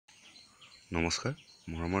নমস্কাৰ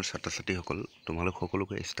মৰমৰ ছাত্ৰ-ছাত্ৰীসকল তোমালোক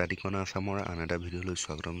সকলোকে ষ্টাডি কৰ্ণাৰ আসামৰ আন এটা ভিডিঅ'লৈ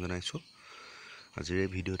স্বাগতম জনাইছোঁ। আজিৰ এই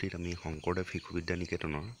ভিডিঅ'টিত আমি শংকৰদেৱ শিশু বিদ্যা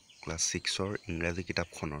নিকেতনৰ ক্লাছ 6ৰ ইংৰাজী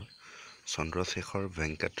কিতাপখনৰ Chandrashekhar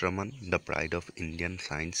Venkat Raman the pride of Indian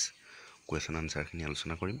science question আনচাৰখিনি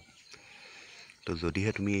আলোচনা কৰিম। তো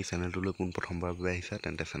যদিহে তুমি এই চেনেলটোলৈ পোনপ্ৰথমবাৰৰ বাবে আহিছা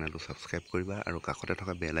তেন্তে চেনেলটো ছাবস্ক্ৰাইব কৰিবা আৰু কাষতে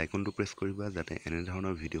থকা বেল আইকনটো প্ৰেছ কৰিবা যাতে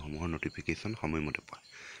এনেধৰণৰ ভিডিঅ'সমূহৰ ন'টিফিকেশ্যন সময়মতে পোৱা।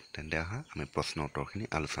 তেন্তে আহা আমি প্ৰশ্ন উত্তৰখিনি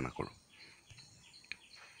আলোচনা কৰোঁ।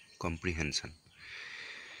 Comprehension.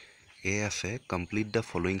 A আছে complete the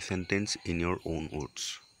following sentence in your own words.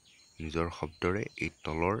 নিজৰ শব্দৰে এই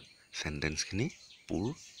তলৰ সেন্টেন্সখিনি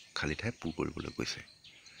খালি ঠাই পূৰ কৰিবলৈ কৈছে।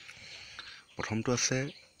 প্ৰথমটো আছে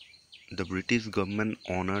The British government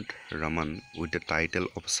honored Raman with the title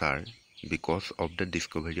of Sir because of the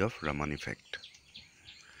discovery of Raman effect.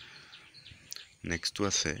 Next to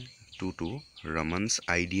আছে 2 Raman's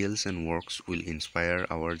ideals and works will inspire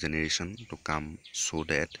our generation to come so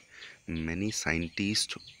that many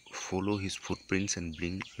scientists follow his footprints and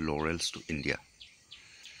bring laurels to India.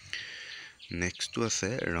 Next to আছে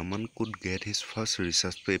Raman could get his first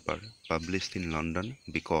research paper published in London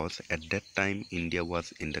because at that time India was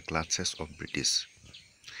in the clutches of British.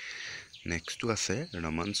 Next to আছে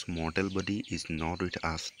Raman's mortal body is not with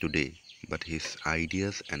us today, but his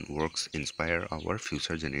ideas and works inspire our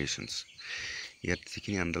future generations. ইয়াত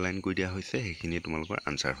যিখিনি underline কৰি দিয়া হৈছে সেইখিনি তোমালোকৰ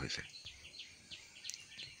answer হৈছে।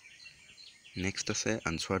 Next আছে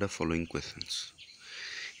answer the following questions.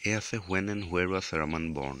 A আছে when and where was Raman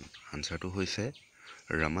born? Answer to হৈছে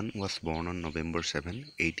Raman was born on November 7,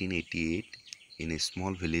 1888 in a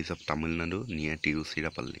small village of Tamil Nadu near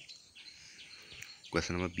Tiruchirappalli.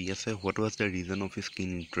 Question number B আছে what was the reason of his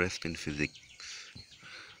keen interest in physics?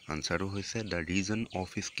 Answer to হৈছে the reason of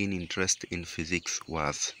his keen interest in physics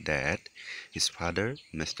was that his father,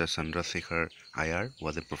 Mr. Chandrashekhar Iyer,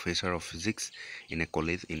 was a professor of physics in a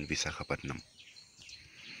college in Visakhapatnam.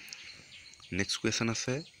 Next question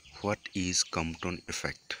আছে what is Compton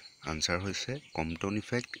effect? Answer হৈছে Compton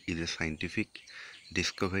effect is a scientific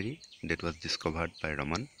discovery that was discovered by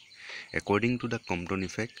Raman. According to the Compton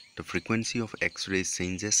effect, the frequency of X-rays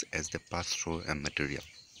changes as they pass through a material.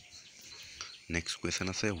 Next question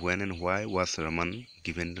আছে when and why was Raman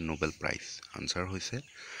given the Nobel Prize? Answer হৈছে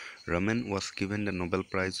Raman was given the Nobel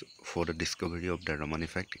Prize for the discovery of the Raman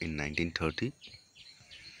effect in 1930.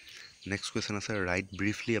 Next question আছে write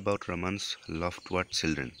briefly about Raman's love toward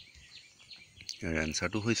children. Your answer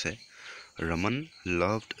to হৈছে Raman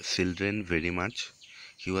loved children very much.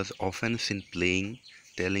 He was often seen playing,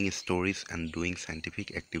 telling stories and doing scientific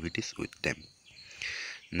activities with them.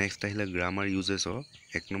 Next আহিলে grammar uses of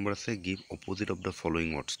 1 number আছে give opposite of the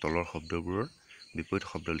following words. তলৰ শব্দবোৰৰ বিপৰীত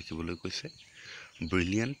শব্দ লিখিবলৈ কৈছে।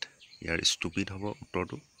 Brilliant ইয়াৰ stupid হ'ব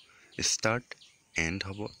উত্তৰটো, start end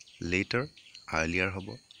হ'ব, later earlier হ'ব,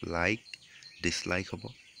 like dislike হ'ব,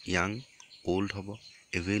 young old হ'ব,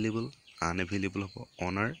 available unavailable হ'ব,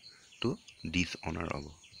 honor to dishonor হ'ব।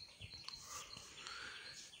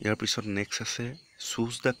 ইয়াৰ পিছত next আছে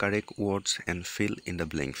choose the correct words and fill in the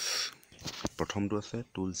blanks. প্ৰথমটো আছে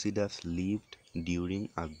তুলসী দাস lived during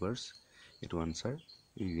Akbar's, এইটো আনসাৰ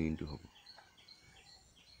ইৰিনটো হ'ব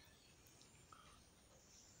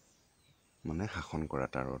মানে শাসন কৰা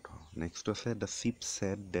তাৰ অৰ্থ। নেক্সট আছে the ship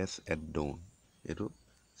set dash at dawn, এইটো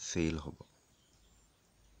sail হ'ব।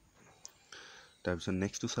 তাৰপিছত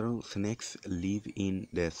নেক্সট আৰু snakes live in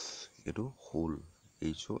dash, এইটো hole,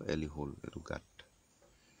 HOLE hole, এইটো গাত।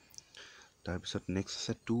 তাৰপিছত নেক্সট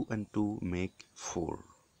আছে 2 and 2 make 4,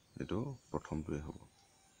 এইটো প্ৰথমটোৱে হ'ব।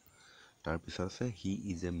 তাৰপিছত আছে he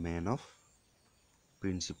is a man of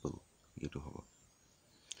principle, এইটো হ'ব।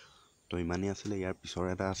 তো ইমানেই আছিলে। ইয়াৰ পিছৰ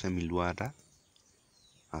এটা আছে মিলোৱা এটা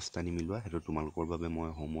আস্তানি মিলোৱা, সেইটো তোমালোকৰ বাবে মই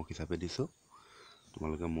হোমৱৰ্ক হিচাপে দিছোঁ।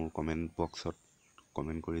 তোমালোকে মোৰ কমেণ্ট বক্সত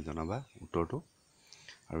কমেণ্ট কৰি জনাবা উত্তৰটো।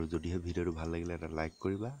 আৰু যদিহে ভিডিঅ'টো ভাল লাগিলে এটা লাইক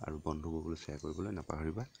কৰিবা আৰু বন্ধুবৰ্গলৈ শ্বেয়াৰ কৰিবলৈ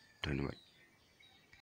নাপাহৰিবা। ধন্যবাদ।